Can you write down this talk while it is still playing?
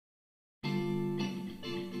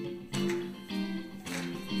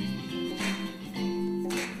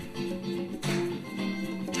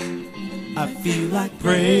I feel like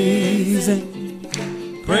praising,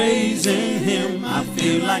 praising him. I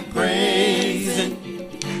feel like praising,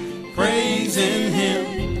 praising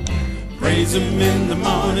him. Praise him in the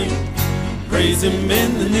morning, praise him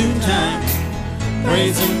in the noontime,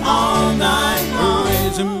 praise him all night long.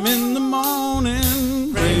 Praise him in the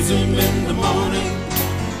morning, praise him in the morning,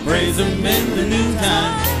 praise him in the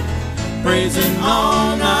noontime, praise him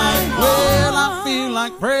all night long. Well, I feel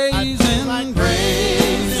like praising,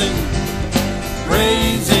 praising,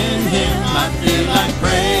 praising him. I feel like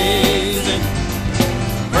praising,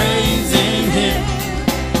 praising him.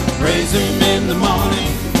 Praise him in the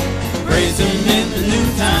morning, praise him in the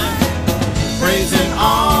noontime, praise him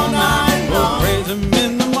all night long. Praise him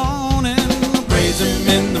in the morning, praise him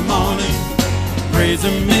in the morning, praise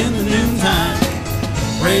him in the noontime,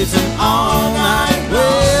 praise him all night long.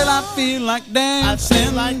 Well, I feel like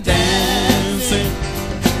dancing, dancing,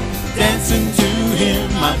 dancing to him.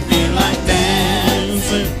 I feel like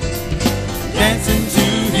dancing, dancing to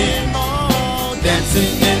him. Oh,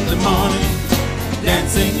 dancing in the morning,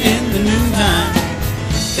 dancing in the noontime,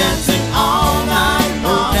 dancing all night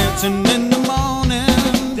long. Dancing in the morning,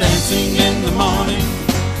 dancing in the morning,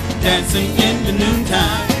 dancing in the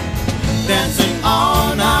noontime, dancing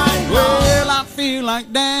all night long. Well, I feel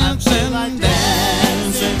like dancing,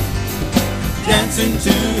 dancing, dancing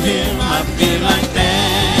to him. I feel like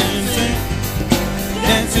dancing,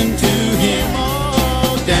 dancing to him.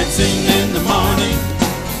 Oh, dancing in the morning,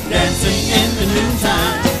 dancing in the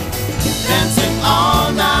noontime, dancing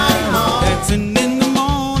all night long. Dancing in the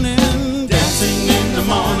morning, dancing in the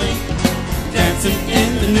morning, dancing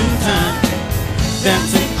in the noontime,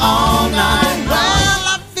 dancing all night long. Well,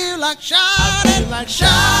 I feel like shouting,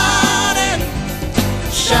 shouting,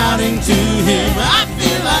 shouting to him. I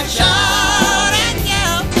feel like shouting,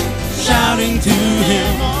 yeah, shouting to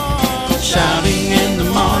him. Shouting in the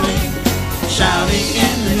morning, shouting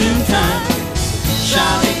in the noontime,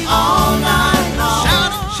 shouting all night long.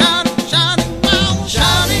 Shouting, shouting, shouting, oh,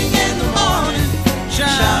 shouting in the morning,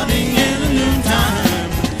 shouting in the noontime,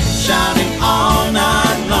 shouting all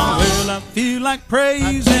night long. Well, I feel like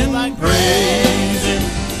praising, praising,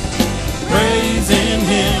 praising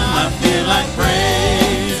him. I feel like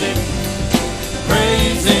praising,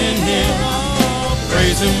 praising him.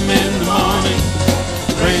 Praise him in the morning,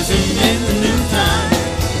 praise him in the noontime,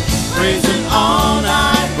 praise him all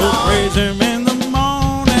night long. Praise him in the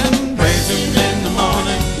morning, praise him in the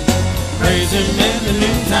morning, praise him in the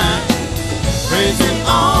noontime, praise him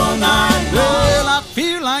all night long. Well, I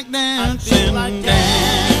feel like dancing,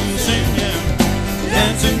 dancing, yeah,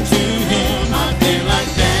 dancing to him. I feel like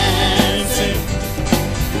dancing,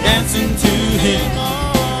 dancing to him.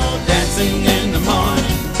 Oh, dancing in the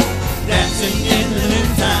morning, dancing in the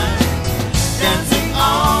noontime, dancing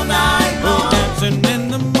all night long. Dancing in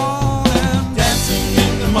the morning, dancing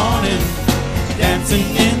in the morning, dancing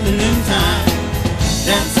in the noontime,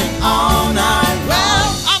 dancing all night long.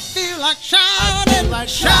 Well, I feel like shouting,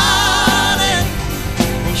 shouting,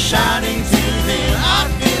 shouting to him. I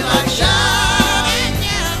feel like shouting,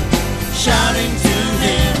 yeah, shouting to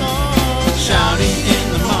him. Oh, shouting in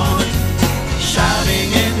the morning,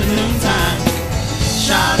 shouting in the noontime,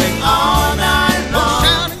 shouting all night long.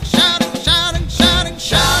 Shouting, shouting, shouting, shouting,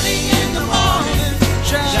 shouting in the morning,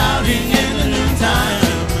 shouting in the noontime,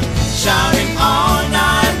 shouting all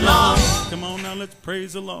night long. Come on now, let's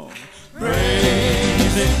praise the Lord.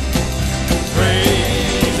 Praise him, praise